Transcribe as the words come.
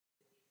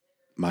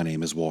My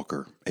name is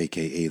Walker,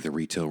 aka the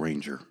Retail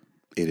Ranger.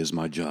 It is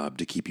my job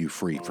to keep you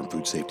free from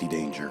food safety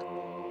danger.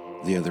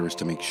 The other is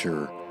to make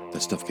sure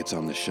that stuff gets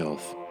on the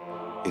shelf.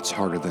 It's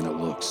harder than it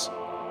looks.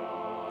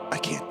 I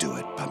can't do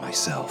it by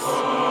myself.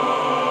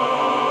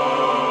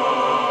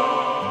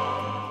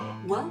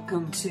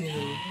 Welcome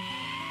to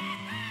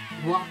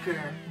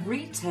Walker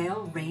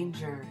Retail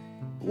Ranger.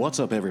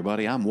 What's up,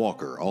 everybody? I'm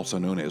Walker, also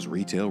known as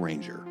Retail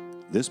Ranger.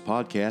 This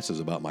podcast is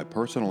about my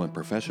personal and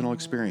professional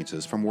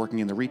experiences from working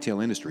in the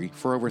retail industry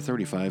for over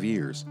 35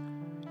 years.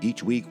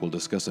 Each week, we'll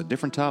discuss a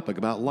different topic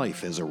about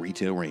life as a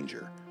retail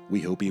ranger.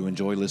 We hope you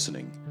enjoy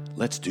listening.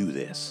 Let's do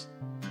this.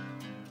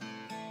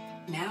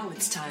 Now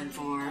it's time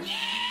for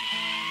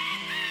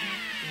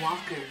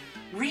Walker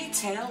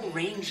Retail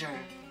Ranger.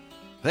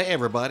 Hey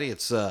everybody,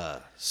 it's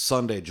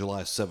Sunday,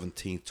 July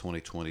 17th,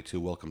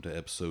 2022. Welcome to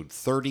episode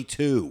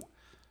 32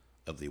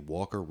 of the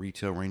Walker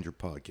Retail Ranger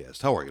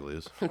podcast. How are you,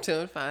 Liz? I'm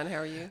doing fine. How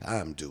are you?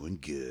 I'm doing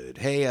good.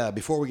 Hey,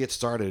 before we get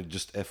started,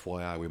 just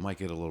FYI, we might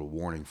get a little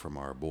warning from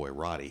our boy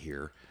Roddy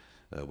here.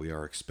 We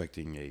are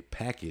expecting a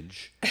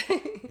package,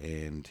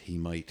 and he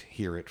might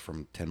hear it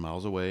from 10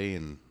 miles away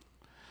and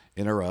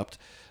interrupt.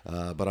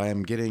 But I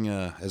am getting,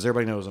 as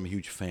everybody knows, I'm a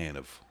huge fan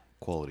of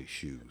quality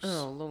shoes.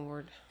 Oh,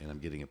 Lord. And I'm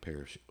getting a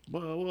pair of shoes.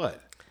 Well,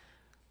 what?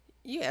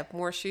 You have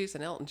more shoes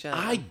than Elton John.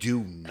 I do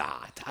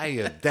not. I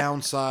have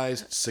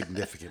downsized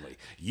significantly.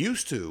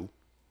 Used to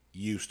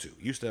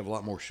have a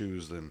lot more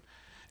shoes than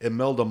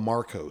Imelda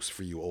Marcos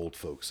for you old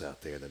folks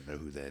out there that know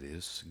who that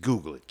is.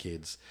 Google it,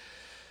 kids.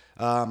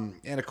 And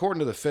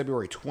according to the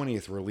February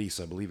 20th release,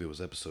 I believe it was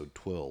episode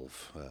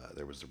 12,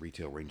 there was the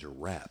Retail Ranger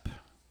Wrap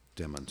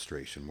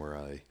demonstration where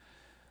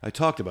I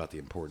talked about the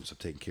importance of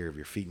taking care of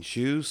your feet and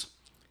shoes,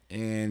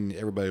 and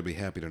everybody will be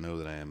happy to know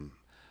that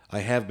I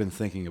have been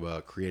thinking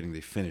about creating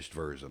the finished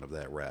version of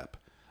that wrap.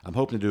 I'm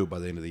hoping to do it by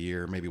the end of the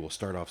year. Maybe we'll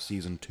start off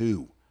season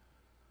 2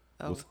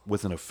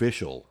 with an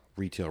official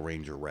Retail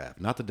Ranger wrap,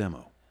 not the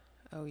demo.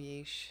 Oh,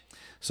 yeesh.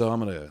 So I'm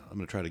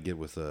gonna try to get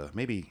with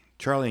maybe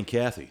Charlie and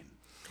Kathy,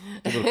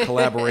 a little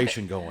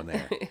collaboration going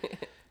there.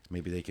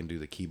 Maybe they can do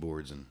the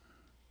keyboards, and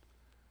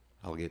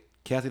I'll get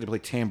Kathy to play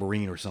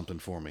tambourine or something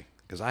for me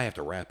because I have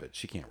to rap it.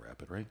 She can't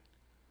rap it, right?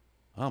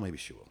 Oh, maybe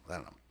she will. I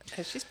don't know.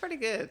 She's pretty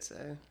good,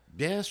 so.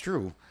 Yeah, it's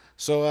true.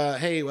 So,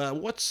 hey,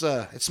 what's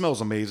it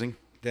smells amazing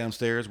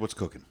downstairs. What's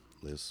cooking,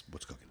 Liz?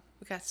 What's cooking?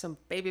 We got some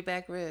baby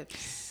back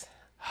ribs.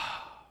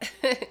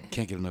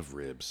 Can't get enough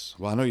ribs.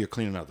 Well, I know you're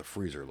cleaning out the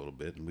freezer a little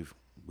bit, and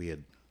we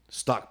had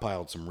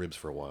stockpiled some ribs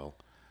for a while.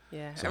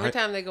 Yeah, So every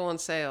time they go on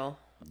sale,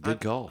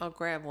 Good call. I'll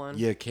grab one.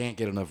 You can't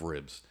get enough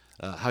ribs.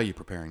 How are you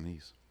preparing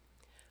these?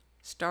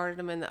 Started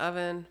them in the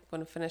oven,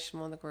 going to finish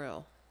them on the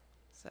grill.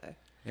 So.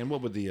 And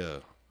what would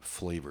the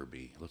flavor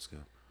be? Let's go.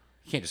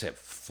 You can't just have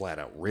flat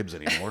out ribs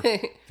anymore. You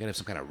gotta have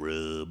some kind of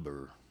rub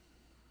or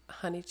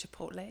Honey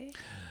chipotle.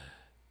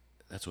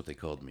 that's what they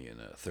called me in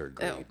third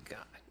grade. Oh,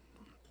 God.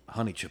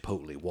 Honey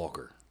Chipotle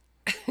Walker.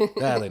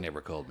 They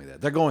never called me that.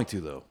 They're going to,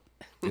 though.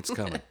 It's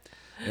coming.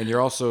 And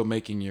you're also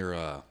making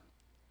your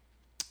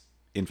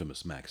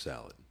infamous mac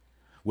salad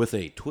with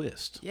a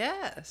twist.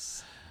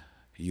 Yes.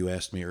 You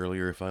asked me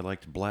earlier if I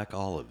liked black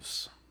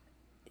olives,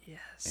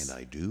 Yes. and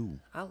I do.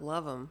 I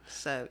love them.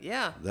 So,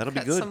 yeah. That'll be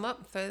cut good. some up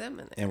and throw them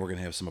in there. And we're going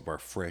to have some of our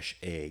fresh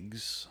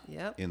eggs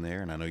Yep. in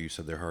there. And I know you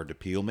said they're hard to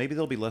peel. Maybe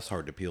they'll be less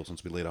hard to peel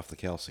since we laid off the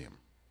calcium.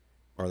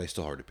 Or are they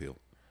still hard to peel?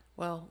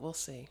 Well, we'll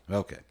see.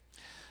 Okay.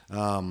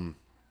 All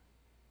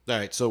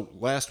right, so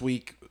last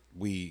week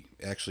we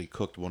actually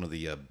cooked one of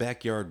the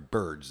backyard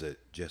birds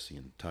that Jesse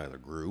and Tyler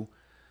grew,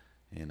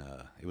 and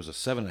it was a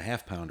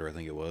 7.5 pounder, I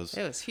think it was.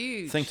 It was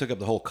huge. Thing took up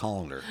the whole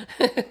colander.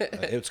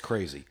 It was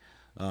crazy,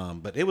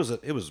 but it was I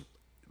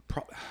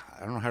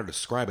don't know how to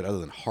describe it other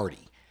than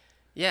hearty.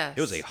 Yes.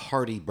 It was a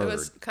hearty bird. It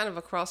was kind of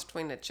a cross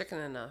between a chicken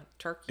and a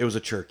turkey. It was a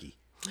turkey.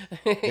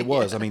 It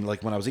was. I mean,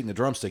 like when I was eating the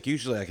drumstick,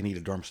 usually I can eat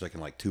a drumstick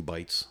in like 2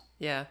 bites.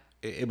 Yeah.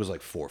 It was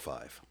like 4 or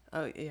 5.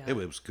 Oh, yeah. It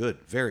was good.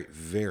 Very,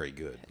 very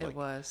good. It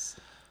was.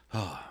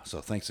 So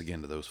thanks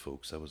again to those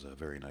folks. That was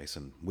very nice.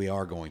 And we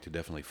are going to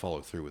definitely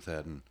follow through with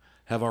that and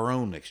have our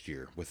own next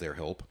year with their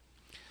help.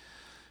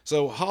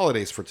 So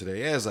holidays for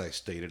today. As I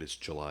stated, it's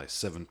July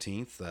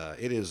 17th.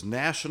 It is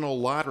National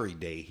Lottery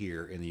Day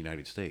here in the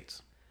United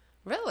States.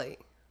 Really?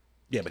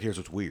 Yeah, but here's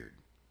what's weird.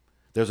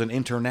 There's an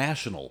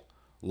International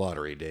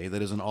Lottery Day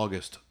that is in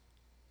August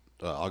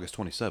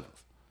 27th.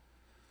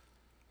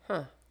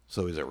 Huh.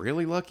 So is it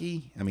really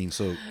lucky? I mean,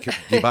 so do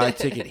you buy a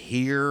ticket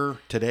here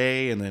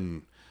today and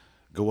then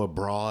go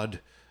abroad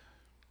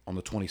on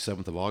the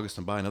 27th of August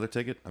and buy another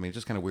ticket? I mean, it's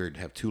just kind of weird to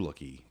have 2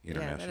 lucky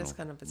international. Yeah, that is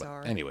kind of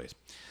bizarre. But anyways,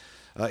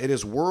 it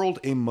is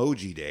World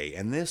Emoji Day,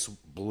 and this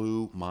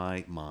blew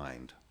my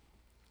mind.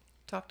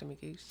 Talk to me,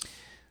 Goose.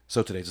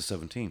 So today's the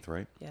 17th,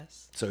 right?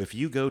 Yes. So if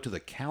you go to the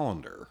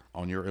calendar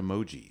on your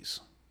emojis,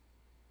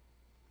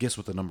 guess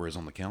what the number is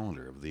on the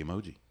calendar of the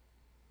emoji?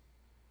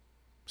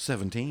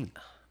 17.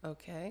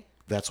 Okay.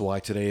 That's why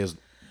today is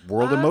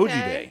World Emoji Okay.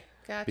 Day.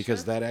 Gotcha.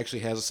 Because that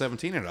actually has a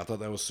 17 in it. I thought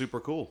that was super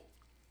cool.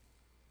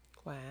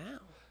 Wow.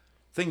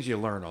 Things you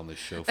learn on this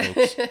show,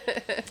 folks.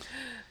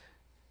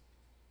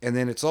 And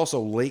then it's also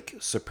Lake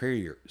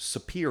Superior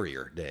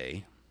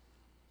Day.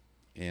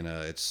 And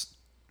it's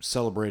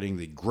celebrating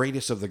the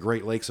greatest of the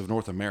Great Lakes of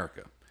North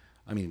America.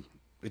 I mean,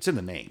 it's in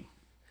the name.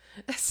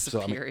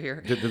 Superior.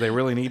 So, I mean, do they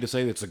really need to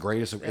say that it's the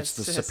greatest? It's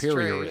the That's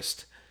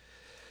superiorist.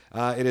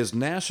 It is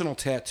National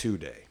Tattoo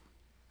Day.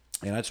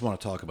 And I just want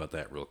to talk about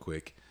that real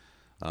quick.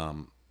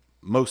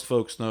 Most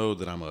folks know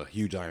that I'm a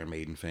huge Iron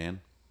Maiden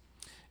fan.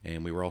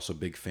 And we were also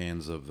big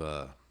fans of,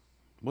 what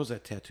was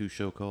that tattoo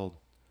show called?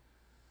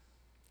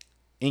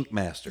 Ink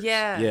Masters.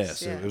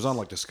 Yes. It was on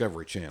like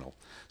Discovery Channel.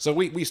 So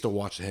we used to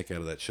watch the heck out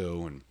of that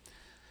show.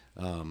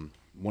 And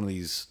one of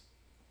these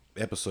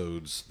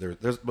episodes,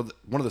 there's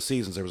one of the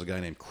seasons, there was a guy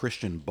named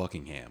Christian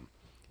Buckingham.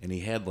 And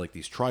he had like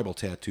these tribal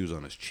tattoos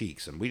on his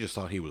cheeks. And we just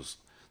thought he was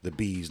the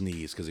bee's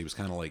knees because he was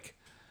kind of like,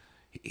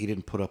 he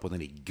didn't put up with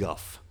any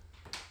guff.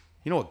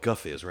 You know what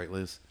guff is, right,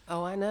 Liz?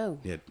 Oh, I know.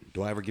 Yeah.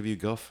 Do I ever give you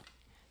guff?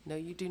 No,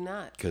 you do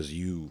not. Because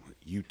you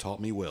taught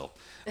me well.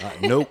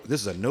 No,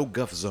 this is a no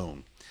guff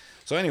zone.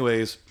 So,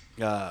 anyways,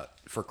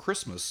 for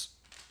Christmas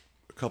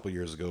a couple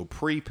years ago,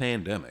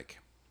 pre-pandemic,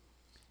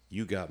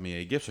 you got me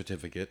a gift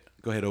certificate.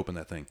 Go ahead, open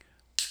that thing.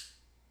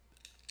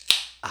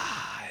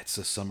 It's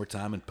the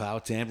summertime in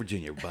Powhatan,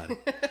 Virginia, everybody.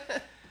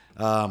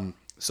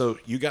 So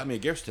you got me a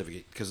gift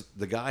certificate because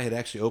the guy had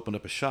actually opened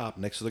up a shop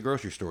next to the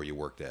grocery store you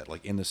worked at,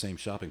 like in the same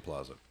shopping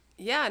plaza.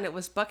 Yeah, and it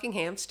was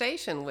Buckingham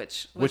Station,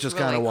 which is really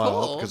kind of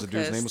wild cool because the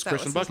dude's name was that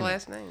Christian was his Buckingham.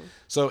 last name.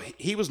 So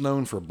he was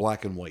known for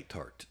black and white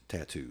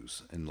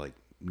tattoos and like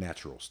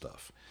natural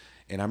stuff.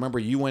 And I remember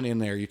you went in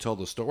there, you told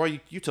the story. Well,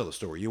 you tell the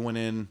story. You went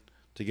in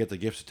to get the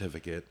gift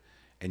certificate,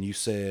 and you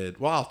said,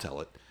 "Well, I'll tell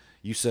it."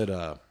 You said,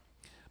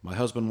 "My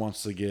husband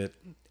wants to get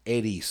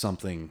Eddie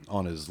something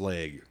on his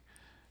leg."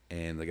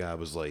 And the guy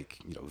was like,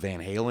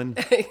 Van Halen.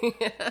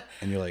 Yeah.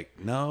 And you're like,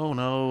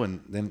 no.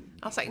 And then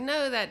I was like,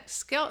 no, that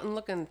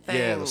skeleton-looking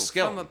thing the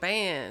skeleton. from a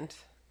band.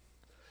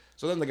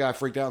 So then the guy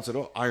freaked out and said,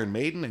 "Oh, Iron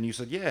Maiden?" And you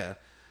said, "Yeah."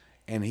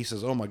 And he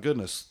says, "Oh, my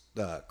goodness,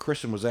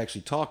 Christian was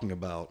actually talking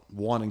about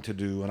wanting to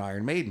do an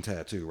Iron Maiden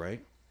tattoo, right?"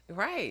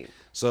 Right.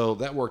 So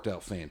that worked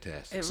out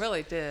fantastic. It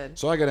really did.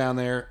 So I go down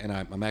there, and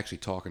I'm actually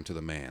talking to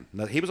the man.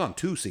 Now, he was on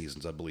 2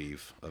 seasons, I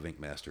believe, of Ink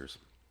Masters.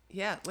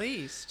 Yeah, at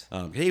least.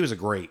 He was a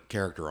great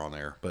character on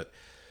there. But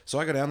so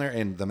I go down there,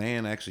 and the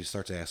man actually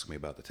starts asking me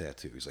about the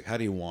tattoo. He's like, "How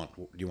do you want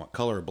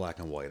color or black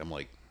and white?" I'm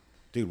like,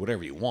 "Dude,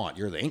 whatever you want.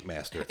 You're the Ink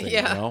Master thing,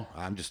 Yeah.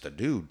 I'm just a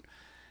dude."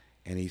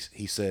 And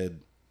he said,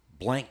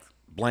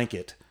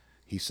 blanket.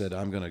 He said,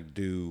 "I'm going to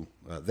do,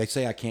 they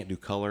say I can't do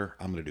color.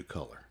 I'm going to do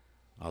color."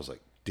 I was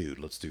like, "Dude,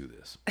 let's do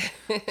this."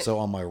 So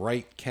on my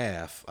right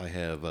calf, I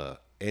have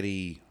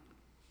Eddie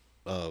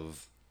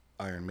of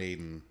Iron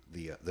Maiden,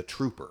 the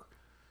Trooper.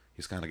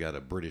 He's kind of got a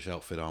British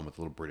outfit on with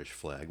a little British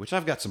flag, which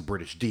I've got some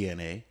British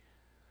DNA.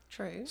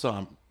 True.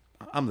 So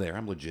I'm there.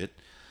 I'm legit.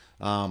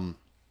 So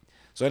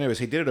anyways,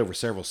 he did it over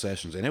several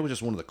sessions, and it was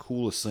just one of the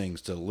coolest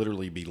things to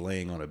literally be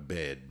laying on a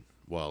bed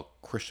while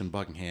Christian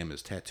Buckingham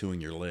is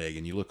tattooing your leg,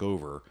 and you look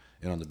over,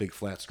 and on the big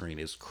flat screen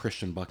is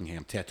Christian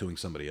Buckingham tattooing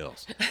somebody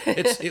else.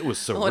 It was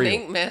surreal. On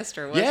Ink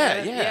Master, wasn't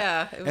it?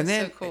 Yeah. It was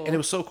so cool. And it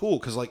was so cool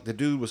because like the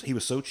dude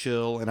was so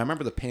chill, and I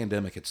remember the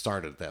pandemic had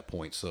started at that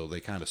point, so they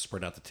kind of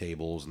spread out the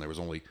tables, and there was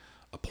only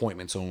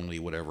appointments only,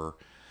 whatever.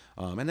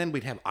 And then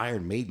we'd have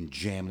Iron Maiden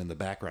jamming in the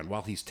background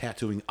while he's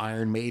tattooing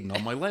Iron Maiden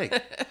on my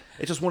leg.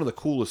 It's just one of the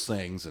coolest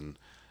things, and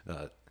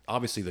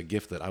obviously the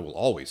gift that I will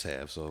always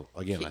have. So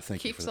again, I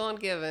thank you for Keeps that. on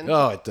giving.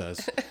 Oh, it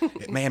does.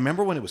 Man,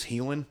 remember when it was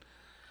healing?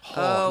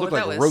 Oh, it looked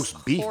that like was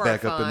roast beef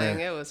back up in horrifying.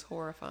 there. It was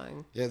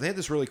horrifying. Yeah, they had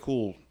this really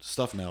cool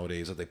stuff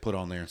nowadays that they put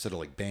on there instead of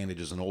like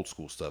bandages and old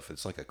school stuff.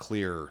 It's like a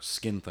clear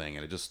skin thing,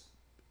 and it just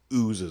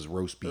oozes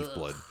roast beef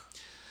blood.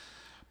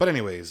 But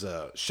anyways,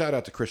 shout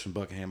out to Christian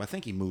Buckingham. I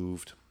think he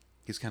moved.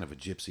 He's kind of a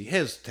gypsy.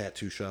 His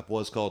tattoo shop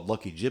was called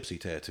Lucky Gypsy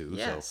Tattoo.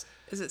 Yes.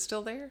 So Is it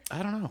still there?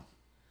 I don't know.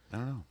 I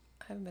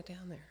haven't been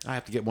down there. I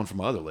have to get one for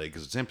my other leg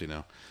because it's empty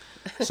now.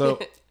 So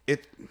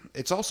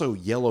it's also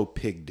Yellow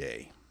Pig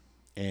Day.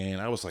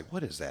 And I was like,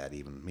 what does that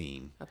even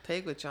mean? A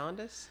pig with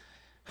jaundice?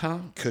 Huh?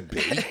 Could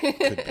be.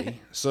 Could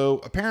be.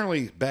 So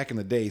apparently back in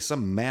the day,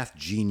 some math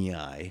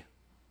genii,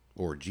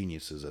 or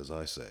geniuses as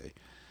I say,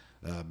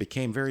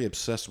 became very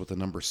obsessed with the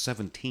number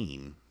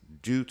 17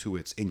 due to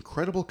its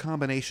incredible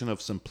combination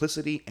of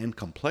simplicity and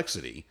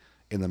complexity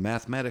in the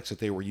mathematics that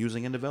they were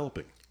using and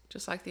developing.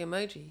 Just like the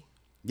emoji.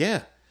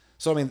 Yeah.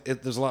 So, I mean,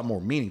 there's a lot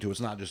more meaning to it. It's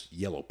not just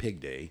Yellow Pig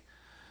Day.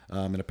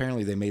 And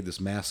apparently they made this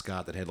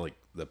mascot that had, like,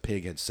 the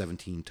pig had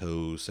 17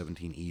 toes,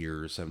 17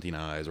 ears, 17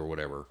 eyes, or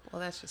whatever.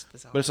 Well, that's just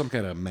bizarre. But it's some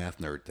kind of math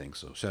nerd thing,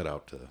 so shout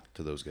out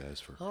to those guys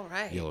for All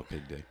right. Yellow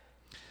Pig Day.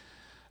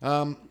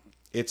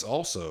 It's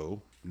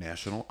also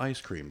National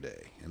Ice Cream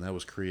Day, and that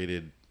was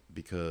created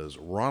because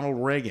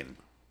Ronald Reagan,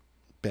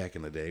 back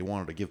in the day,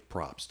 wanted to give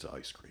props to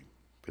ice cream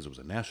because it was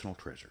a national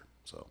treasure.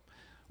 So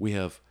we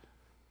have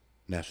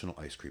National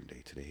Ice Cream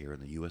Day today here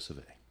in the U.S. of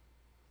A.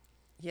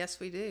 Yes,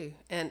 we do.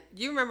 And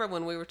you remember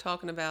when we were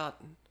talking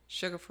about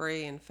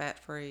sugar-free and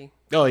fat-free.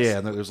 Oh yeah,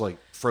 and there's like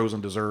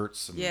frozen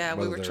desserts. And Yeah, we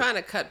whether were they're- trying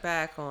to cut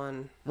back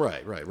on,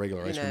 Right,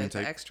 regular ice cream the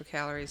intake. extra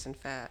calories and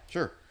fat.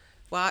 Sure.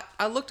 Well,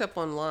 I looked up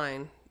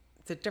online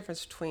the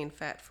difference between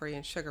fat-free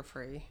and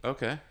sugar-free.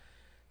 Okay.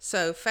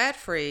 So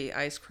fat-free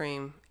ice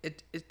cream,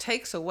 it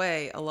takes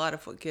away a lot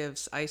of what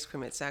gives ice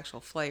cream its actual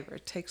flavor.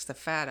 It takes the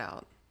fat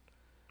out,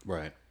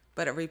 Right.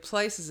 but it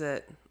replaces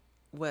it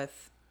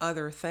with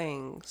other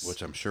things.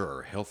 Which I'm sure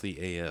are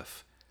healthy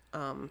AF.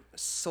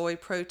 Soy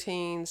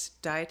proteins,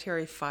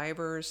 dietary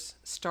fibers,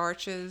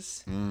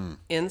 starches,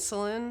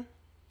 insulin.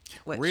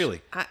 Which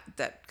Really?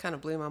 That kind of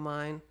blew my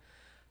mind.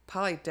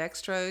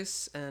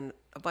 Polydextrose and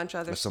a bunch of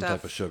other That's some stuff.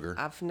 type of sugar.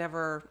 I've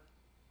never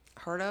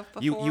heard of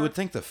before. You would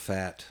think the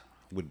fat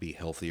would be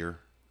healthier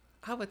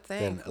I would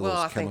than think. those Well,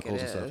 I think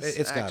chemicals it and is. stuff.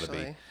 It's got to be.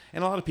 actually.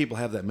 And a lot of people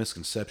have that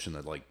misconception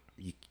that like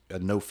a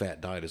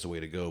no-fat diet is the way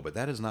to go, but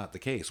that is not the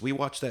case. We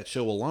watched that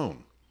show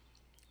Alone,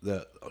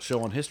 the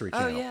show on History Oh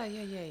Channel.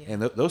 yeah.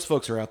 And those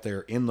folks are out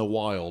there in the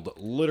wild,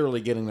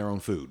 literally getting their own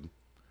food,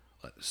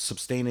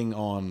 sustaining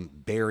on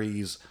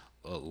berries,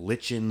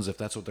 lichens, if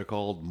that's what they're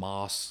called,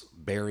 moss,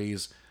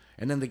 berries,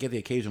 and then they get the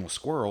occasional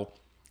squirrel,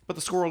 but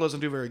the squirrel doesn't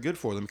do very good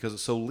for them because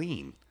it's so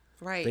lean.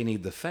 Right. They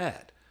need the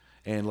fat.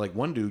 And like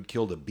one dude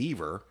killed a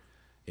beaver,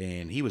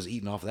 and he was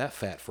eating off that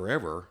fat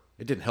forever.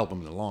 It didn't help him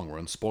in the long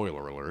run,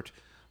 spoiler alert,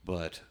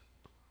 but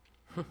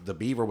the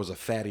beaver was a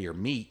fattier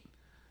meat.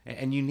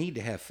 And you need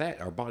to have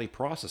fat. Our body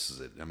processes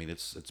it. I mean,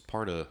 it's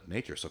part of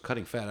nature. So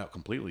cutting fat out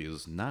completely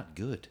is not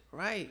good.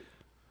 Right.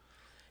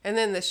 And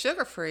then the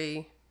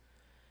sugar-free,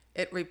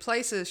 it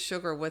replaces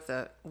sugar with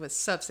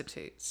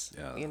substitutes.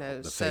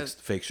 The so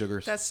fake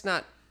sugars. that's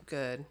not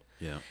good.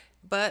 Yeah.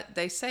 But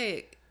they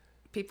say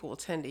people will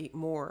tend to eat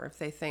more if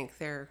they think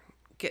they're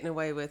getting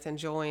away with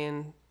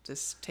enjoying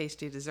this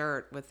tasty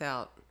dessert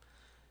without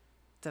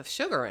the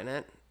sugar in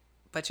it,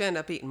 but you end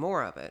up eating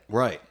more of it.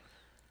 Right.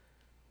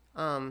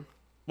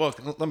 Well,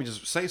 let me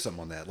just say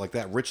something on that. Like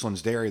that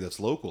Richland's Dairy that's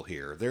local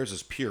here, there's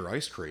this pure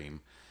ice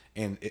cream,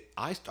 and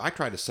I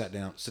tried to sit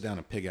down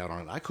and pig out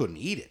on it. I couldn't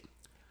eat it.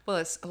 Well,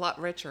 it's a lot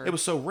richer. It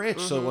was so rich.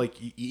 So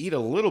like you eat a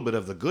little bit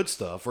of the good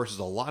stuff versus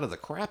a lot of the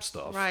crap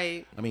stuff.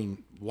 Right. I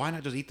mean, why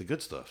not just eat the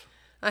good stuff?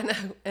 I know.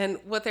 And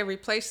what they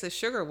replace the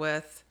sugar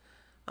with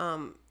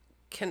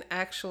can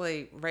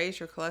actually raise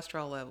your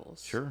cholesterol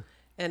levels. Sure.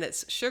 And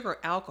it's sugar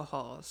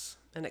alcohols,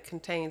 and it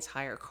contains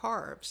higher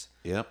carbs.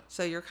 Yep.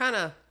 So you're kind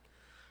of,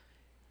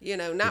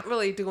 not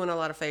really doing a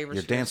lot of favors.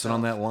 You're for dancing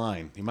on yourself. that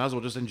line. You might as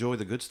well just enjoy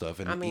the good stuff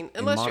and I mean, eat in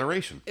unless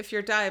moderation. if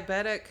you're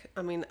diabetic,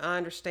 I mean, I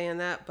understand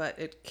that, but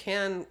it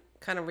can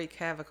kind of wreak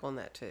havoc on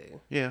that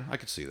too. Yeah, I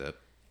could see that.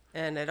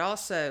 And it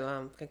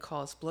also can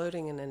cause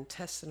bloating and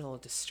intestinal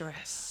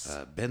distress.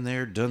 Been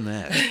there, done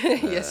that.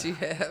 Yes, you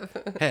have.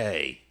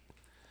 Hey.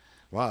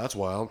 Wow, that's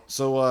wild.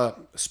 So,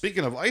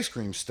 speaking of ice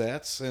cream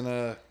stats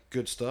and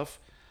good stuff,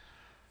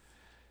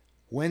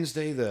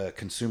 Wednesday the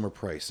Consumer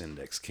Price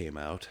Index came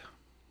out,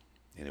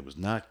 and it was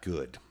not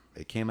good.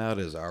 It came out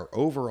as our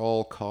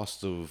overall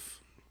cost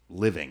of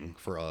living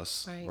for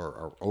us, Right. or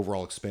our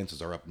overall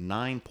expenses are up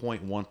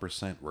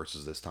 9.1%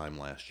 versus this time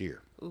last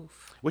year,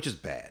 Oof. which is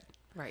bad.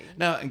 Right.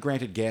 Now, and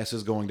granted, gas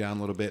is going down a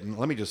little bit, and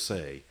let me just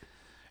say,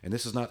 and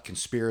this is not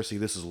conspiracy,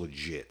 this is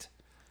legit.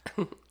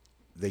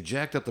 They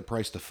jacked up the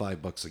price to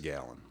 $5 a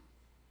gallon.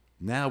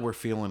 Now we're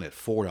feeling at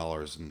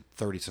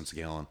 $4.30 a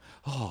gallon.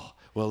 Oh,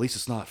 well, at least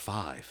it's not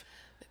 $5.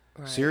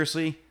 Right.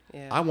 Seriously?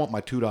 Yeah. I want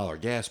my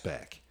 $2 gas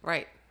back.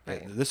 Right.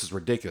 Right. This is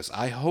ridiculous.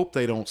 I hope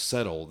they don't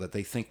settle that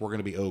they think we're going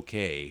to be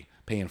okay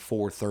paying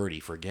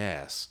 $4.30 for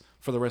gas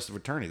for the rest of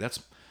eternity. That's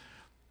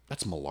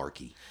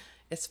malarkey.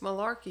 It's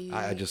malarkey.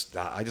 I just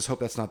hope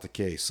that's not the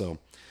case. So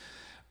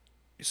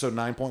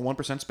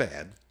 9.1% is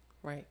bad,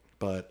 Right.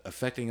 but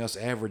affecting us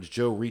average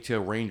Joe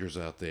retail rangers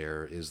out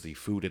there is the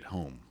food at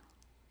home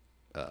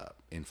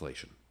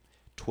inflation.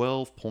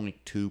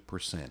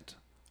 12.2%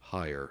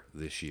 higher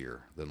this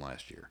year than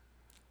last year.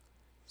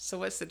 So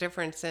what's the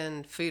difference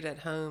in food at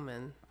home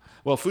and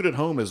Well, food at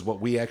home is what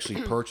we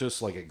actually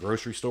purchase, like at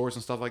grocery stores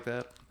and stuff like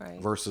that,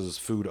 Right. versus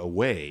food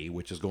away,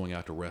 which is going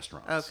out to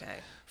restaurants. Okay.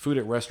 Food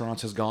at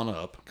restaurants has gone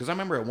up because I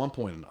remember at one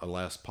point in our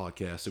last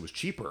podcast it was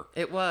cheaper.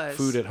 It was.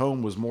 Food at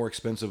home was more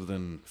expensive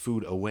than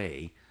food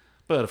away,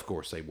 but of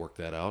course they worked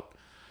that out.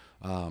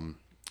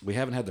 We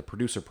haven't had the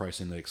producer price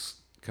index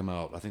come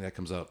out. I think that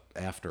comes out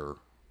after,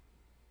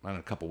 I don't know,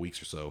 a couple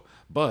weeks or so.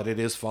 But it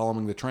is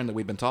following the trend that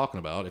we've been talking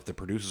about. If the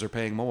producers are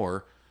paying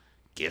more,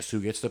 guess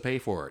who gets to pay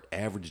for it?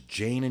 Average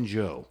Jane and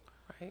Joe.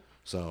 Right.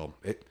 So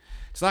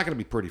it's not going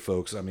to be pretty,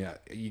 folks. I mean,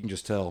 you can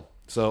just tell.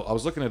 So I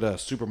was looking at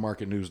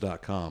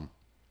supermarketnews.com.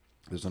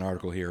 There's an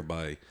article here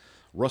by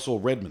Russell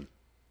Redman.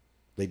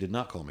 They did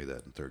not call me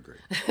that in third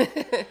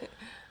grade.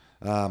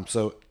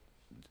 So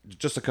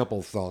just a couple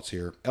of thoughts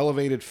here.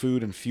 Elevated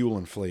food and fuel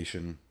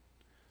inflation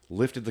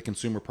lifted the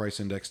consumer price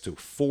index to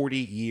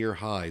 40-year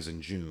highs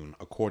in June,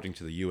 according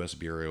to the U.S.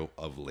 Bureau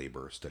of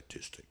Labor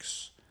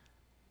Statistics.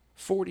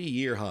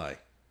 40-year high.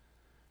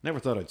 Never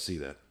thought I'd see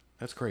that.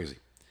 That's crazy.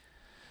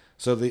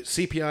 So the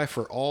CPI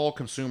for all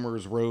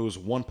consumers rose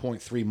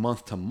 1.3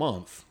 month to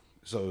month,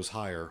 So it was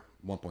higher,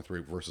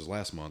 1.3 versus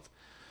last month.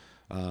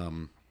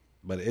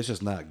 But it's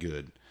just not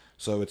good.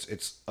 So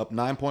it's up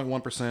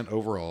 9.1%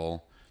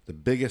 overall. The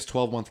biggest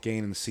 12-month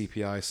gain in the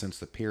CPI since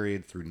the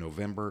period through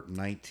November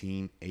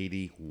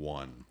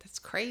 1981. That's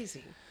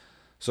crazy.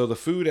 So the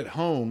food at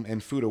home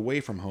and food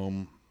away from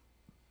home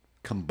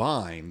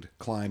combined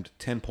climbed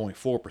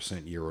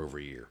 10.4% year over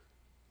year.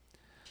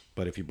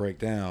 But if you break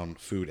down,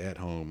 food at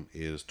home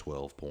is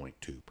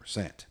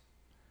 12.2%.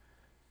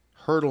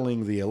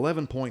 Hurdling the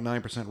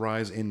 11.9%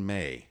 rise in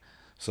May.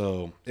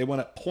 So it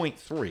went up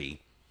 0.3,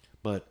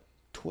 but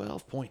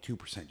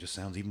 12.2% just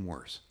sounds even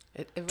worse.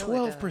 It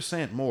really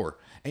 12% more.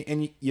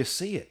 And you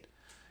see it.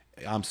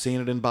 I'm seeing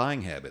it in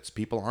buying habits.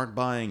 People aren't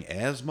buying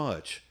as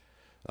much.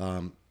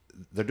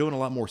 They're doing a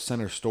lot more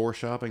center store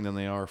shopping than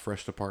they are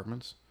fresh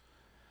departments,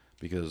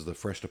 because the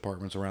fresh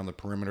departments around the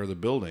perimeter of the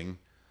building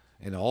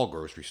in all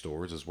grocery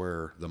stores is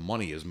where the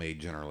money is made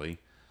generally,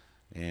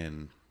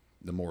 and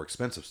the more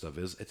expensive stuff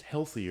is. It's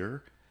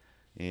healthier,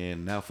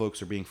 and now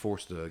folks are being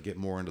forced to get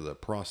more into the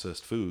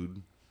processed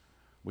food,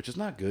 which is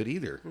not good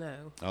either.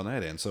 No. On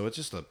that end. So it's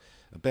just a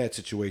bad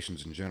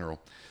situations in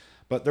general.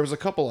 But there was a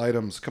couple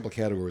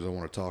categories I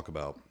want to talk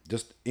about.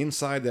 Just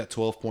inside that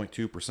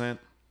 12.2%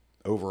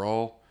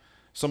 overall,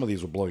 some of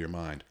these will blow your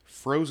mind.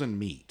 Frozen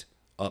meat,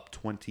 up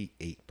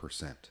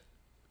 28%.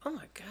 Oh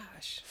my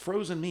gosh.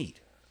 Frozen meat.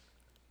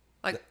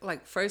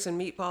 Like frozen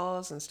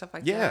meatballs and stuff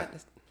like Yeah.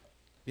 that.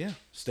 Yeah,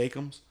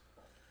 steakums.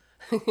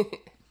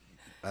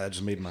 That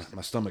just made my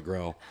stomach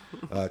growl.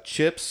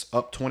 Chips,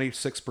 up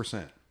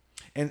 26%.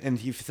 And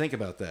if you think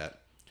about that,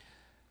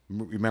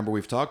 remember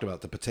we've talked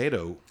about the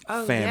potato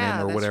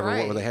famine or that's whatever,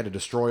 right. where they had to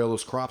destroy all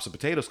those crops of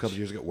potatoes a couple of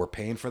years ago. We're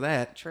paying for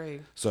that.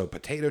 True. So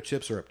potato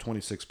chips are up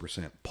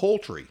 26%.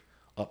 Poultry,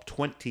 up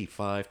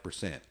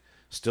 25%.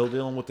 Still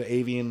dealing with the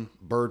avian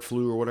bird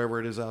flu or whatever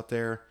it is out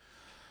there.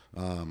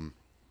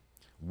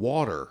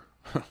 Water,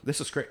 this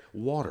is great.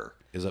 Water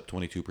is up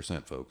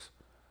 22%, folks.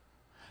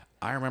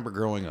 I remember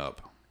growing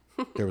up,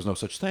 there was no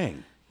such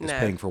thing as No,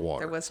 paying for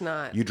water. there was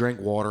not. You drank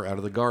water out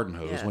of the garden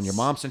hose. Yes. When your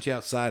mom sent you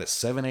outside at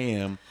 7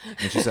 a.m.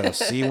 and she said, I'll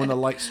see you when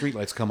the street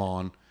lights come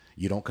on.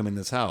 You don't come in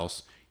this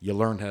house. You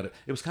learned how to.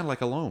 It was kind of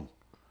like a loan.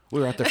 We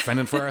were out there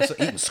fending for ourselves,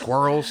 eating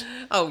squirrels,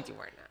 Oh, you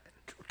were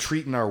not.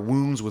 treating our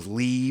wounds with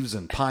leaves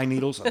and pine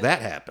needles.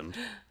 That happened.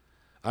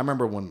 I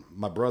remember when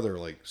my brother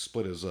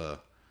split his.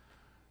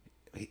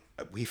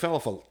 He fell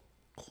off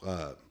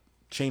a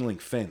chain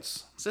link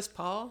fence. Is this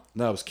Paul?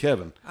 No, it was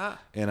Kevin. Ah.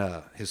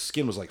 And his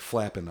skin was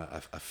flapping. I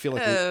feel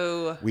like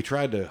Oh. we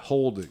tried to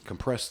hold and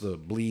compress the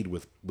bleed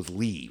with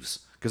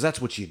leaves, because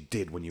that's what you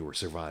did when you were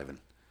surviving.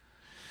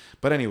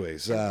 But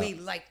anyways, We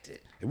liked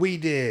it. we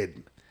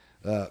did.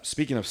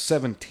 Speaking of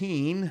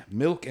 17,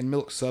 milk and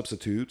milk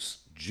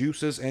substitutes,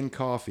 juices and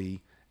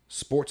coffee,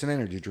 sports and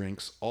energy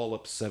drinks, all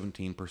up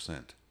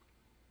 17%.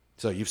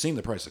 So you've seen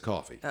the price of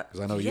coffee,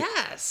 because I know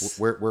yes.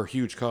 we're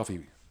huge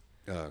coffee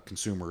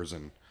consumers,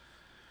 and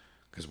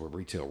because we're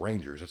retail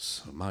rangers.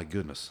 It's my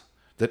goodness.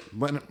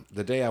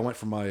 The day I went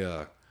for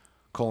my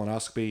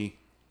colonoscopy,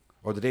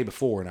 or the day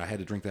before, and I had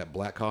to drink that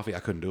black coffee, I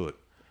couldn't do it.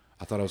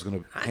 I thought I was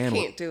going to I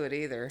handle can't do it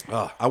either.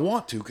 I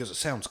want to, because it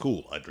sounds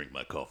cool. I drink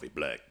my coffee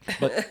black.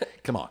 But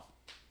come on.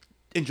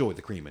 Enjoy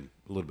the cream and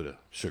a little bit of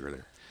sugar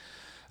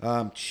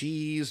there.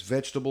 Cheese,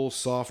 vegetables,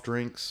 soft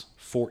drinks,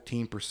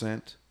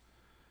 14%.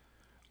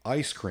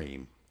 Ice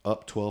cream,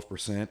 up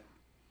 12%.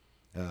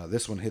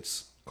 This one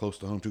hits close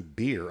to home too.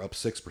 Beer, up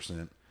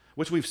 6%,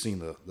 which we've seen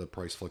the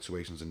price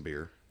fluctuations in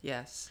beer.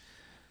 Yes.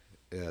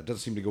 It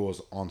doesn't seem to go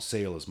on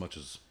sale as much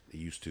as it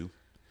used to.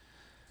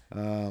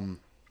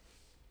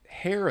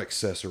 Hair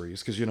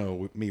accessories, because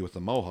me with the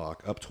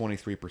mohawk, up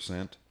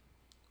 23%.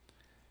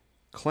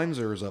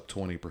 Cleansers up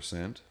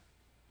 20%.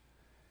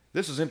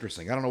 This is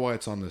interesting. I don't know why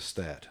it's on this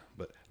stat,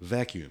 but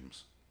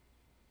vacuums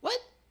What?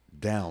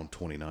 down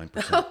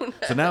 29%.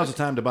 So now's the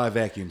time to buy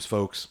vacuums,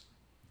 folks.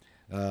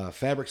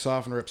 Fabric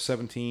softener up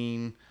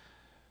 17%.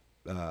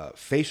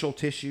 Facial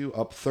tissue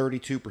up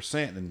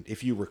 32%. And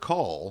if you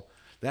recall,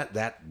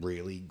 that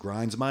really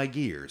grinds my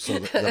gears. So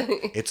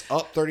it's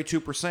up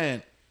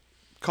 32%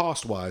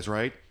 cost-wise,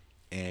 right?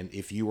 And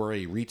if you are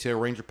a Retail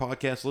Ranger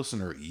podcast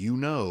listener, you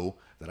know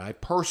that I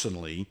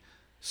personally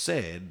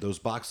said those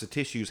box of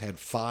tissues had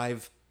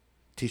 5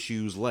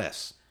 tissues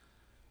less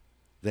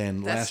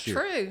than last year.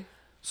 That's true.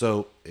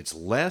 So it's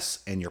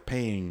less, and you're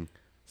paying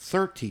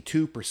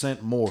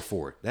 32% more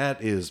for it.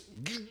 That is...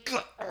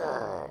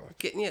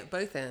 Getting you at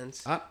both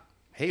ends.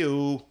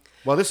 Hey-o.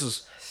 Well, this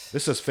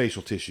is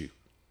facial tissue.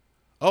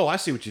 Oh, I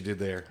see what you did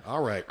there.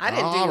 All right. I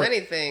didn't All do right.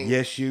 anything.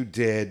 Yes, you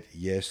did.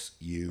 Yes,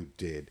 you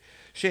did.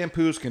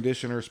 Shampoos,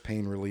 conditioners,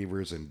 pain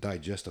relievers, and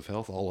digestive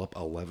health all up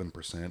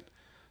 11%.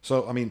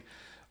 So, I mean,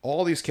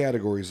 all these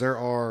categories,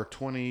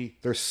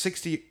 there's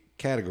 60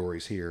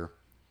 categories here,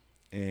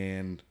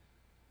 and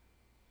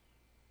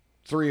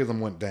 3 of them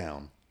went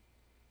down.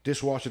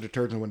 Dishwasher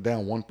detergent went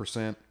down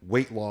 1%.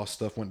 Weight loss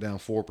stuff went down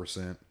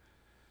 4%.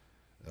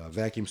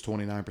 Vacuums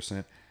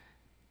 29%.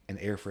 And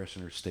air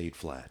fresheners stayed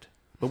flat.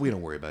 But we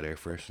don't worry about air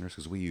fresheners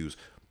because we use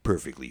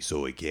perfectly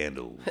soy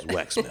candles,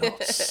 wax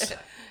melts.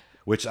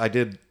 Which I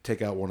did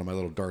take out one of my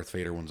little Darth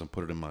Vader ones and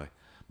put it in my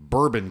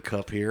bourbon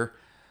cup here.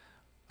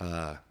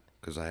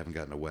 Because I haven't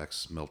gotten a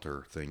wax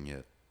melter thing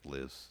yet,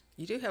 Liz.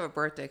 You do have a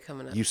birthday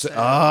coming up. You said,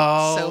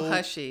 so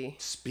hushy.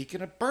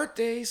 Speaking of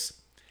birthdays.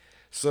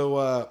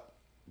 So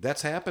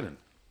that's happening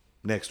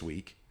next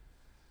week.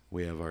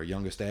 We have our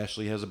youngest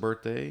Ashley has a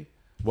birthday.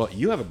 Well,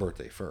 you have a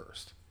birthday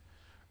first.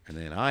 And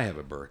then I have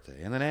a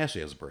birthday. And then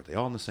Ashley has a birthday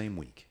all in the same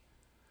week.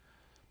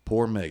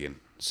 Poor Megan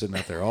sitting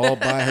out there all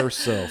by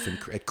herself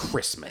at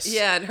Christmas.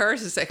 Yeah, and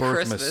hers is at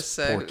Christmas.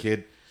 So. Poor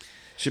kid.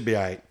 Should be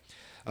all right.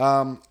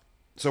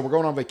 So we're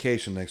going on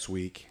vacation next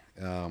week.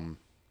 I'm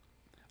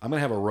going to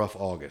have a rough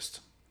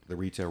August. The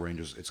Retail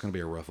Rangers, it's going to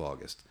be a rough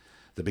August.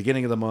 The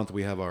beginning of the month,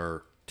 we have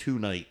our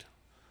 2-night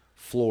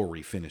floor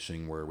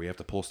refinishing where we have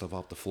to pull stuff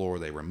off the floor.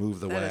 They remove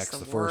the wax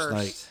the first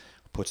night,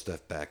 put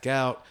stuff back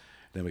out.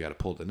 Then we got to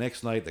pull it the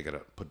next night. They got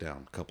to put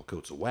down a couple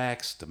coats of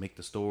wax to make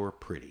the store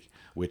pretty,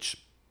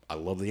 which I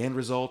love the end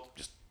result.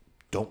 Just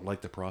don't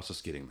like the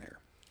process getting there.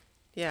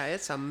 Yeah,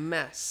 it's a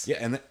mess. Yeah,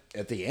 and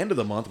at the end of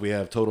the month, we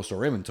have total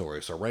store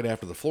inventory. So right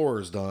after the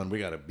floor is done, we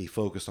got to be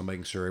focused on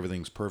making sure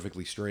everything's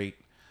perfectly straight.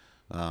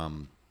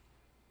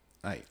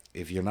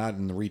 If you're not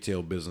in the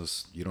retail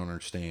business, you don't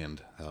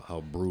understand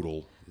how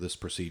brutal this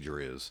procedure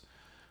is.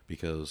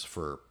 Because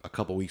for a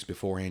couple weeks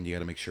beforehand, you got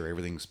to make sure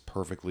everything's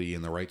perfectly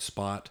in the right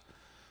spot.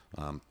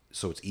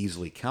 So it's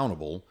easily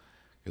countable.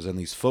 Because then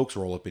these folks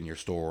roll up in your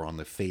store on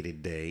the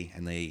fated day,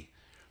 and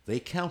they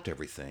count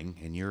everything,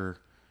 and your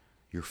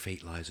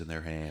fate lies in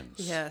their hands.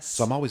 Yes.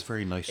 So I'm always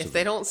very nice to them. If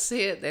they don't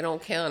see it, they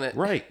don't count it.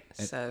 Right.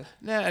 So.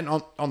 And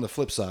on the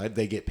flip side,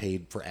 they get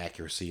paid for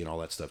accuracy and all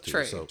that stuff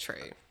too. True.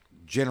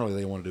 Generally,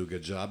 they want to do a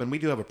good job, and we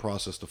do have a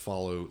process to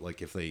follow.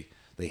 Like if they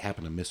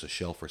happen to miss a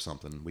shelf or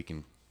something,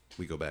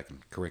 we go back and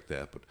correct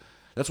that. But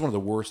that's one of the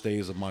worst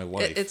days of my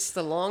life. It's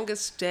the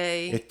longest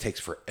day. It takes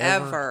forever,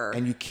 ever.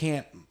 And you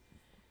can't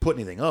put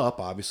anything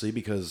up, obviously,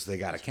 because they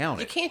got to count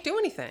it. You can't do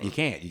anything. You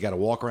can't. You got to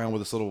walk around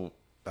with this little.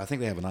 I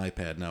think they have an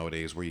iPad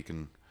nowadays where you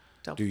can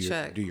do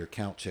your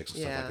count checks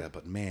and stuff like that.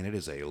 But man, it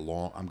is a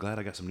long. I'm glad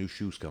I got some new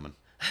shoes coming.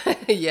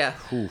 Yeah.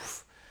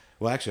 Oof.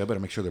 Well, actually, I better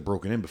make sure they're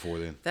broken in before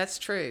then. That's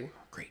true.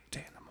 Great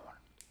day in the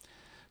morning.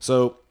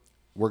 So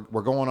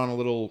we're going on a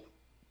little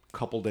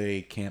couple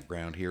day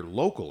campground here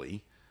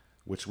locally,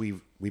 which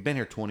we've been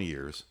here 20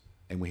 years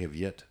and we have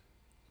yet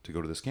to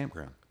go to this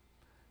campground.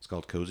 It's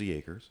called Cozy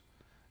Acres,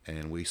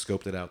 and we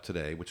scoped it out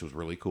today, which was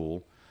really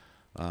cool.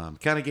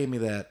 Kind of gave me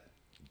that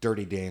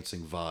Dirty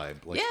Dancing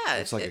vibe. Like, yeah,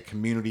 it's like a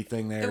community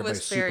thing there.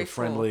 Everybody's super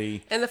friendly.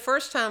 Cool. And the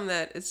first time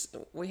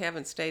we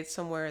haven't stayed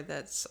somewhere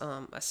that's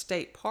a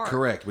state park.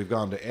 Correct. We've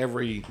gone to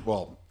every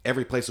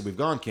place that we've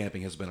gone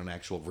camping has been an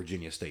actual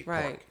Virginia State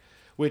Park,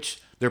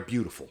 which they're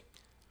beautiful,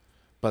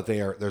 but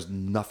there's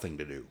nothing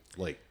to do.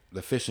 Like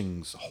the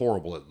fishing's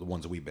horrible at the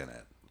ones that we've been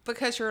at.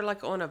 Because you're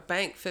like on a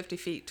bank 50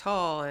 feet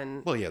tall,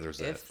 and there's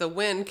that. If the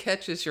wind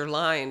catches your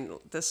line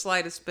the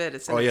slightest bit,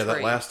 it's in a tree.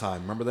 That last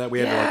time. Remember that?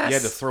 You had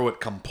to throw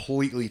it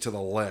completely to the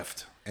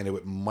left, and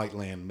it might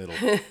land middle.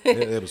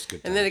 It was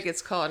good. And then it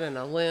gets caught in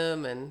a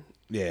limb, and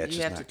you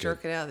have to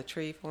jerk it out of the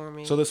tree for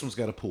me. So this one's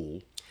got a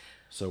pool,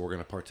 so we're going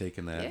to partake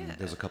in that. Yeah. And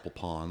there's a couple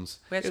ponds.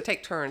 We have to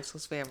take turns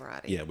because we have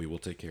Roddy. Yeah, we will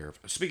take care of.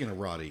 Speaking of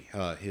Roddy,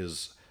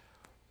 his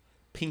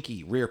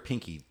rear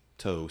pinky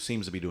toe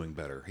seems to be doing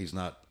better. He's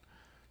not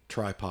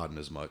tripoding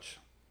as much.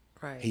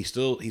 Right. He's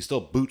still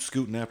boot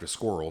scooting after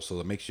squirrels, so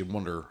that makes you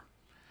wonder.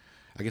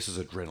 I guess his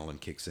adrenaline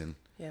kicks in.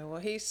 Yeah,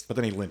 well But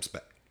then he limps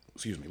back.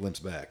 Limps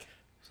back.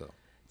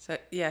 So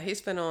yeah,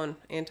 he's been on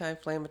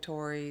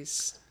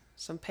anti-inflammatories,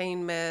 some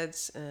pain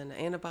meds, and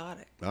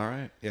antibiotic. All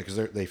right. Yeah, because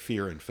they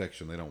fear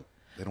infection. They don't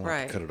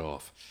want to cut it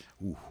off.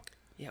 Ooh.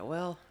 Yeah.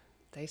 Well,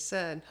 they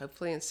said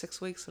hopefully in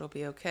 6 weeks it'll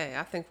be okay.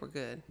 I think we're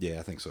good. Yeah,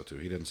 I think so too.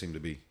 He doesn't seem to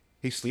be.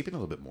 He's sleeping a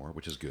little bit more,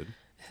 which is good.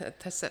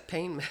 That's that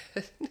pain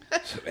med.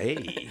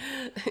 Hey,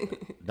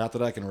 not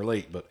that I can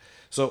relate, but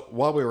so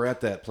while we were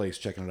at that place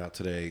checking it out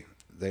today,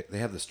 they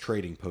have this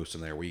trading post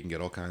in there where you can get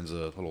all kinds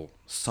of little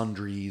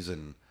sundries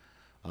and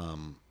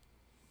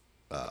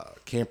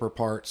camper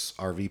parts,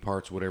 RV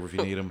parts, whatever if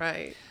you need them.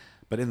 Right.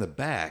 But in the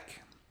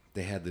back,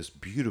 they had this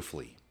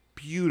beautifully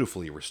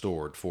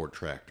restored Ford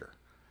tractor.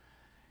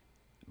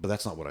 But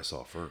that's not what I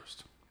saw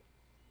first.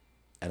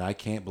 And I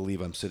can't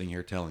believe I'm sitting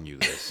here telling you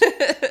this.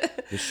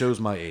 This shows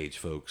my age,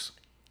 folks.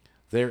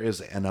 There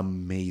is an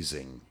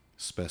amazing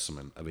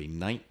specimen of a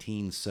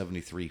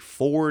 1973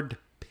 Ford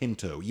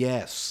Pinto.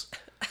 Yes,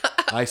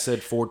 I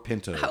said Ford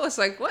Pinto. I was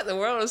like, what in the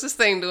world is this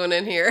thing doing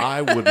in here?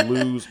 I would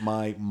lose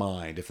my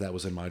mind if that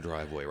was in my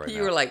driveway right now.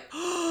 You were like,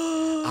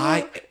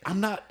 I'm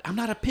not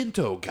a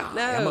Pinto guy.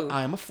 No.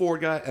 I'm a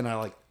Ford guy, and I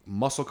like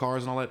muscle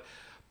cars and all that.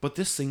 But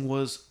this thing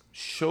was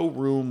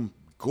showroom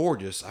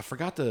gorgeous. I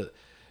forgot there's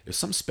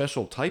some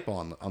special type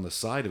on the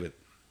side of it,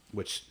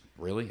 which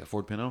really a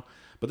Ford Pinto.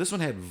 But this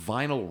one had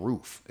vinyl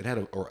roof. It had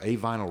a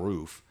vinyl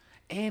roof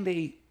and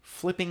a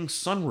flipping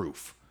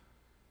sunroof,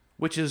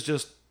 which is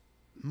just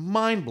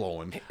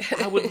mind-blowing.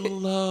 I would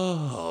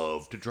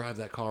love to drive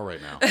that car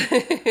right now.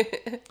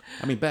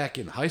 I mean, back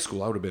in high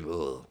school, I would have been,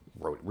 ugh,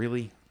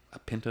 really? A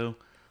Pinto?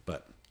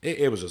 But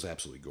it was just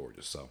absolutely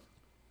gorgeous, so.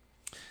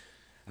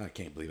 I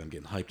can't believe I'm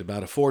getting hyped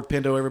about a Ford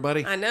Pinto,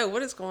 everybody. I know.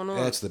 What is going on?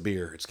 That's the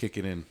beer. It's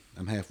kicking in.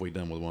 I'm halfway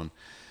done with one.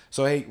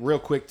 So, hey, real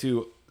quick,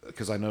 too,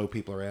 because I know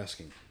people are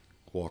asking,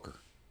 Walker,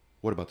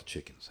 what about the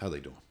chickens? How they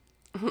doing?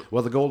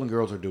 Well, the Golden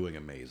Girls are doing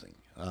amazing.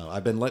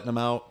 I've been letting them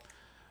out,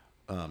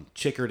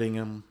 chickarding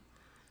them,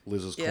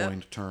 Liz's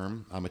coined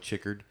term. I'm a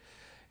chickard.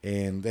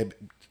 And they've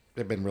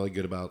been really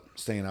good about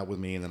staying out with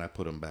me, and then I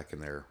put them back in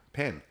their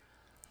pen.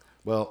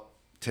 Well,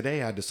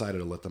 today I decided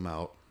to let them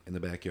out in the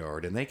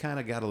backyard, and they kind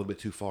of got a little bit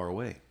too far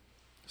away.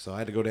 So I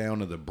had to go down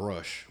to the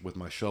brush with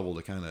my shovel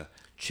to kind of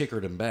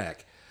chickard them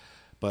back.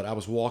 But I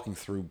was walking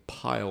through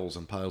piles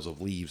and piles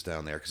of leaves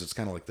down there because it's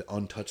kind of like the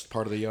untouched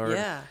part of the yard.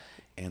 Yeah.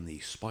 And the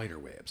spider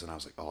webs. And I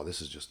was like, oh,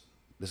 this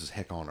is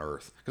heck on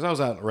earth. Because I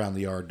was out around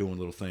the yard doing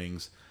little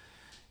things,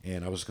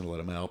 and I was just going to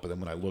let them out. But then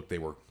when I looked, they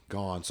were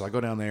gone. So I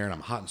go down there, and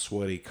I'm hot and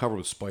sweaty, covered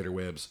with spider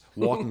webs,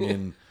 walking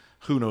in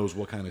who knows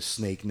what kind of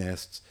snake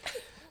nests.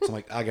 So I'm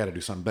like, I got to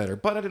do something better.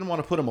 But I didn't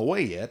want to put them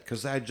away yet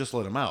because I had just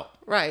let them out.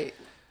 Right.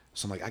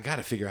 So I'm like, I got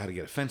to figure out how to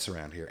get a fence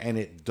around here. And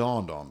it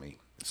dawned on me.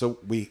 So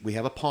we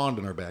have a pond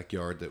in our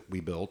backyard that we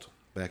built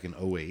back in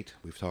 2008.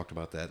 We've talked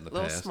about that in the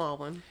past. Little small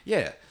one.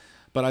 Yeah.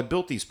 But I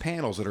built these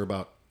panels that are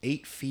about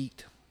 8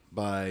 feet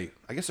by,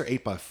 I guess they're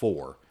 8 by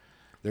 4.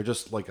 They're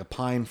just like a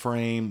pine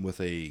frame with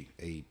a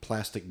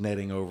plastic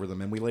netting over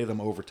them. And we lay them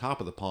over top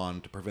of the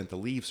pond to prevent the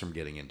leaves from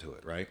getting into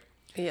it, right?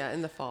 Yeah,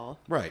 in the fall.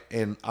 Right.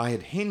 And I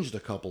had hinged a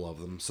couple of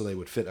them so they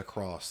would fit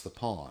across the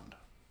pond.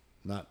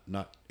 Not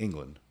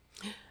England.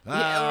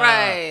 Yeah,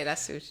 right. I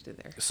see what you did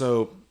there.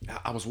 So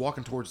I was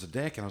walking towards the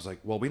deck, and I was like,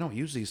 well, we don't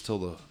use these till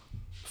the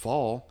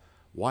fall.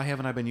 Why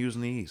haven't I been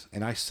using these?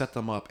 And I set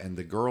them up, and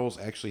the girls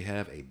actually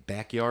have a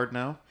backyard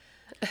now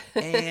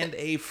and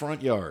a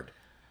front yard.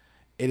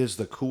 It is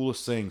the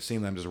coolest thing,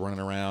 seeing them just running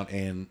around.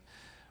 And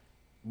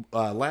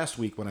last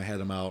week when I had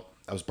them out,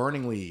 I was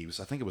burning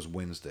leaves. I think it was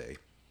Wednesday.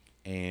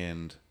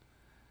 And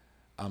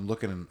I'm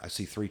looking, and I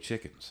see 3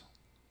 chickens.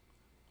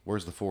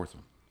 Where's the 4th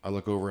one? I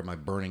look over at my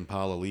burning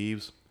pile of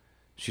leaves.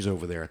 She's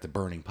over there at the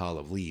burning pile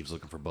of leaves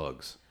looking for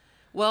bugs.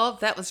 Well,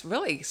 that was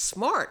really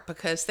smart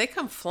because they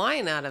come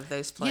flying out of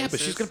those places. Yeah, but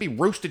she's going to be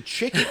roasted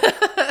chicken.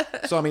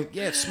 So, I mean,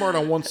 yeah, it's smart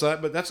on one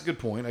side, but that's a good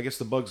point. I guess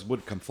the bugs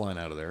would come flying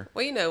out of there.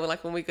 Well, you know,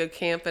 like when we go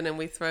camping and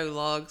we throw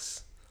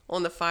logs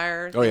on the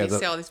fire, oh, yeah, you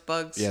see all these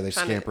bugs. Yeah, they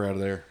scamper out of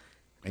there,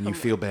 and you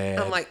feel bad.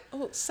 I'm like,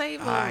 oh, save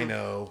them. I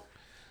know.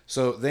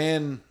 So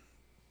then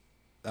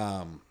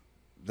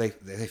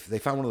they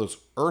found one of those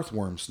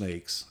earthworm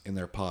snakes in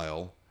their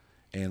pile,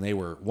 and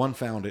one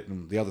found it,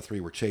 and the other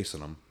 3 were chasing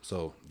them.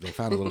 So they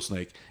found a little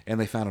snake, and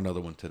they found another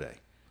one today.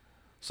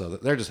 So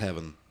they're just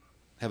having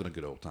a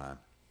good old time.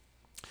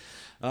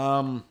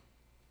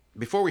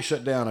 Before we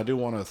shut down, I do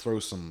want to throw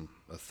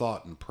a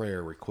thought and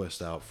prayer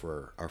request out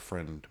for our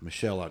friend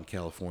Michelle out in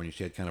California.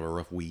 She had kind of a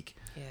rough week.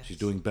 Yes. She's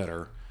doing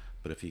better,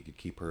 but if you could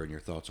keep her in your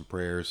thoughts and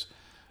prayers.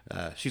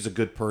 She's a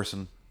good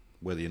person,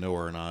 whether you know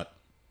her or not.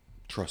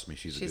 Trust me,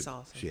 she's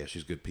awesome. Yeah,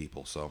 she's good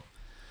people. So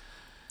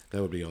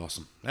that would be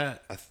awesome.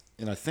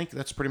 And I think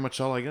that's pretty much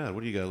all I got.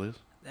 What do you got, Liz?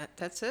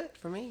 That's it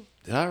for me.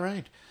 All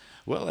right.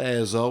 Well,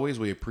 as always,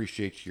 we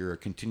appreciate your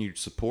continued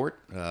support.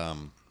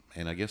 And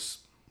I guess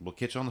we'll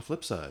catch you on the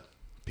flip side.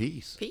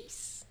 Peace.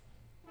 Peace.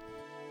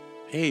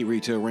 Hey,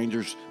 Retail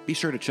Rangers, be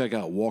sure to check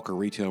out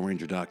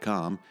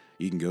WalkerRetailRanger.com.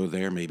 You can go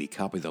there, maybe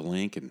copy the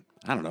link, and,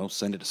 I don't know,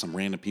 send it to some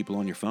random people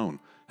on your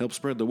phone. Help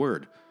spread the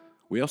word.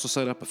 We also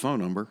set up a phone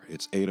number.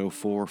 It's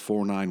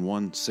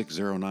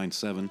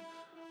 804-491-6097.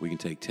 We can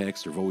take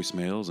text or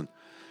voicemails, and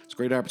it's a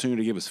great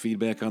opportunity to give us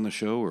feedback on the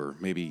show or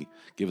maybe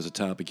give us a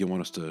topic you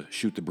want us to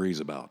shoot the breeze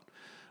about.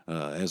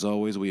 As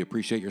always, we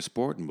appreciate your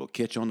support, and we'll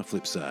catch you on the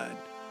flip side.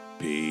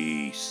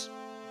 Peace.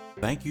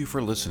 Thank you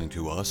for listening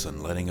to us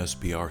and letting us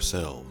be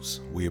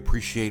ourselves. We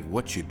appreciate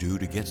what you do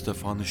to get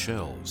stuff on the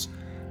shelves.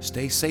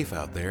 Stay safe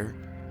out there.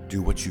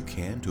 Do what you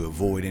can to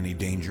avoid any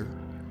danger.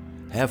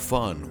 Have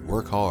fun,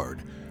 work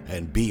hard,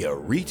 and be a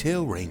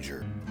Retail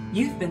Ranger.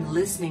 You've been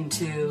listening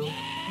to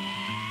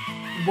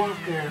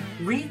Walker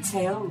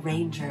Retail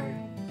Ranger.